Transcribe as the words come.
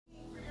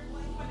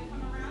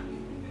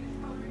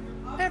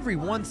Every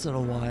once in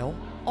a while,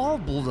 all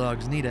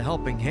bulldogs need a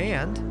helping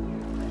hand,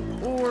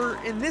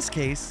 or in this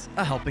case,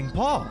 a helping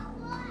paw.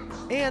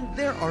 And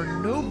there are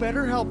no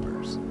better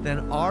helpers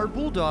than our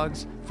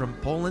bulldogs from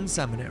Poland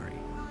Seminary.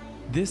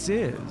 This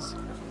is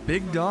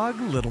Big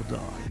Dog, Little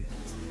Dog.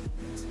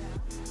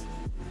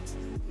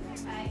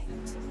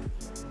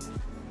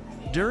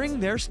 During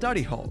their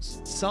study halls,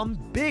 some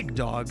big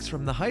dogs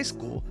from the high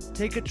school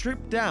take a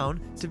trip down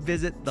to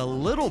visit the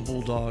little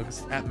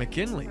bulldogs at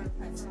McKinley.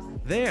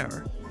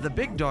 There, the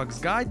big dogs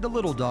guide the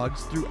little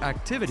dogs through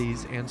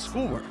activities and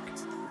schoolwork.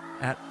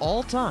 At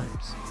all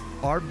times,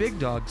 our big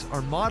dogs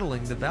are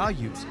modeling the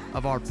values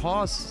of our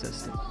PAWS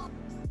system: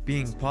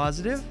 being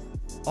positive,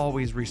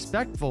 always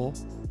respectful,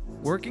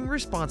 working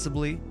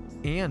responsibly,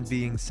 and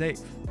being safe.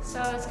 So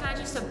it's kind of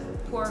just a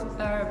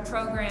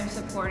program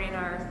supporting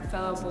our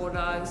fellow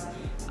bulldogs.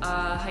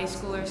 High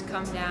schoolers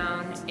come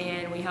down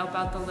and we help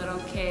out the little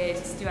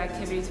kids, do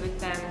activities with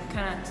them,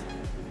 kind of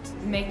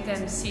make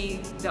them see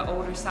the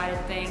older side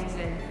of things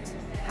and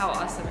how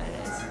awesome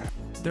it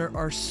is. There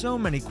are so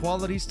many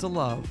qualities to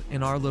love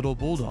in our little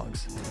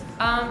bulldogs.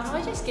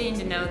 Probably just getting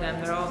to know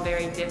them. They're all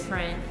very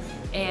different,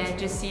 and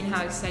just seeing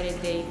how excited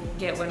they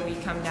get when we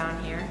come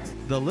down here.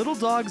 The little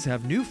dogs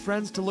have new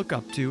friends to look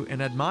up to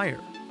and admire.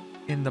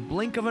 In the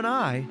blink of an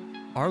eye,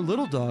 our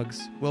little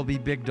dogs will be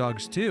big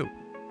dogs too.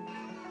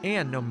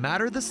 And no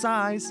matter the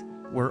size,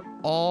 we're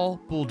all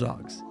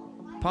bulldogs.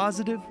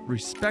 Positive,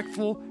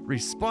 respectful,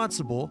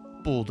 responsible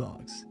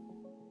bulldogs.